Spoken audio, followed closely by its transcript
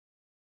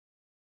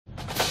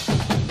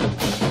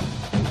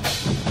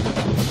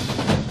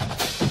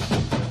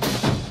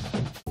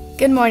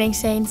Good morning,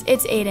 Saints.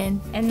 It's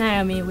Aiden. And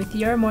Naomi with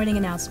your morning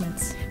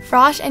announcements.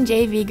 Frosh and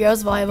JV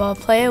girls volleyball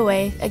play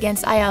away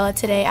against Ayala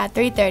today at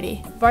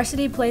 3:30.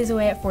 Varsity plays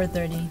away at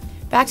 4:30.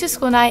 Back to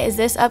school night is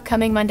this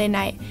upcoming Monday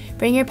night.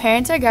 Bring your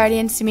parents or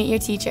guardians to meet your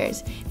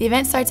teachers. The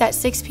event starts at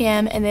 6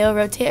 p.m. and they will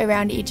rotate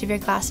around each of your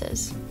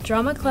classes.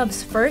 Drama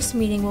Club's first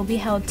meeting will be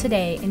held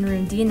today in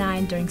room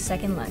D9 during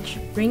second lunch.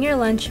 Bring your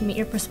lunch, meet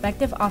your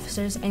prospective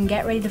officers, and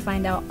get ready to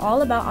find out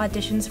all about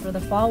auditions for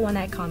the Fall One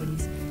Act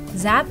comedies,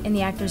 Zap and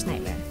The Actor's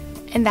Nightmare.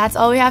 And that's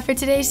all we have for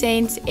today,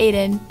 Saints.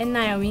 Aiden. And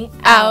Naomi.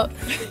 Out.